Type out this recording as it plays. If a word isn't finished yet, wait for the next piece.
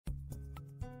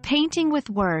Painting with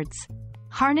words.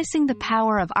 Harnessing the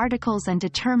power of articles and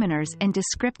determiners in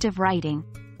descriptive writing.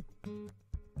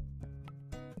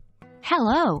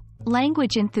 Hello,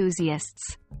 language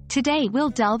enthusiasts. Today we'll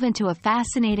delve into a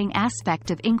fascinating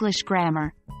aspect of English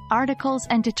grammar, articles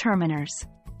and determiners.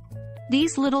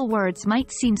 These little words might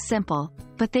seem simple,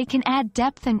 but they can add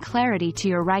depth and clarity to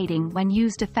your writing when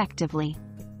used effectively.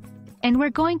 And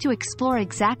we're going to explore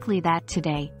exactly that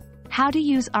today: how to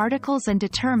use articles and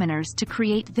determiners to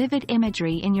create vivid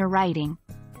imagery in your writing.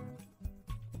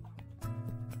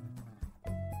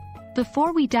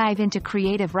 Before we dive into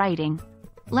creative writing,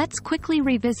 let's quickly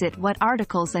revisit what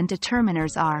articles and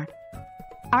determiners are.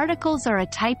 Articles are a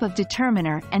type of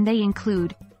determiner and they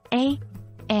include a,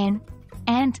 an,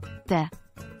 and the.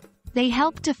 They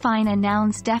help define a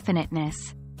noun's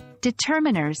definiteness.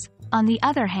 Determiners, on the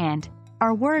other hand,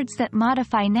 are words that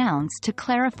modify nouns to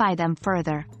clarify them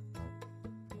further.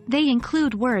 They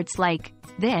include words like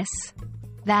this,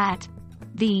 that,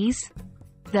 these,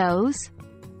 those,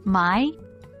 my,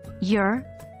 your,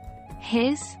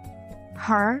 his,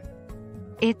 her,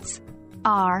 its,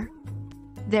 our,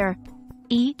 their,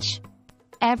 each,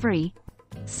 every,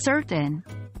 certain,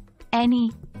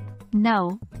 any,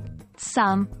 no,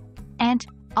 some, and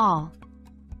all.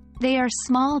 They are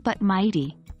small but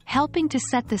mighty, helping to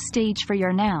set the stage for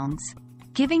your nouns,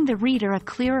 giving the reader a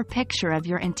clearer picture of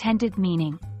your intended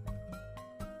meaning.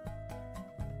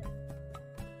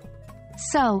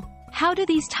 So, how do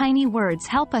these tiny words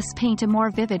help us paint a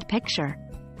more vivid picture?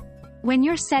 When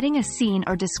you're setting a scene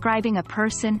or describing a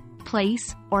person,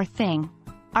 place, or thing,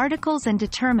 articles and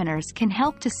determiners can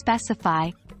help to specify,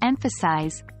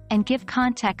 emphasize, and give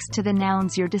context to the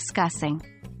nouns you're discussing.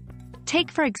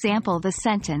 Take for example the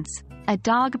sentence, "A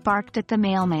dog barked at the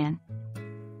mailman."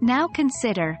 Now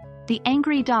consider, "The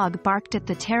angry dog barked at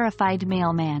the terrified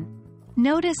mailman."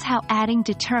 Notice how adding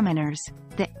determiners,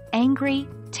 the angry,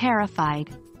 terrified,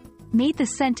 made the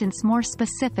sentence more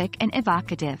specific and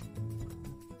evocative.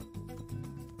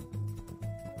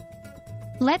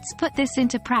 Let's put this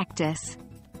into practice.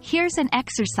 Here's an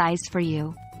exercise for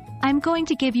you. I'm going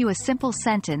to give you a simple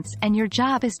sentence and your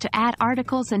job is to add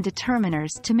articles and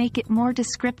determiners to make it more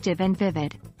descriptive and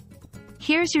vivid.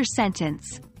 Here's your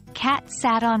sentence. Cat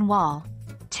sat on wall.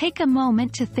 Take a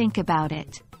moment to think about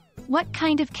it. What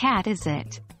kind of cat is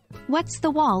it? What's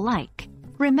the wall like?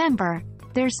 Remember,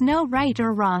 there's no right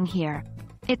or wrong here.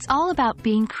 It's all about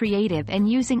being creative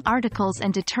and using articles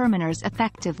and determiners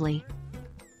effectively.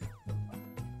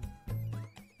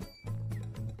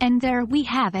 And there we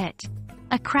have it.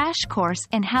 A crash course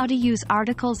in how to use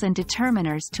articles and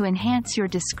determiners to enhance your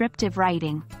descriptive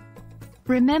writing.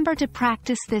 Remember to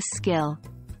practice this skill.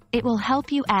 It will help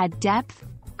you add depth,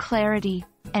 clarity,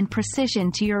 and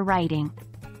precision to your writing.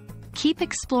 Keep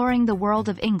exploring the world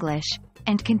of English,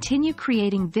 and continue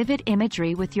creating vivid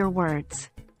imagery with your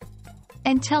words.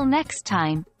 Until next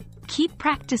time, keep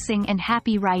practicing and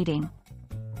happy writing.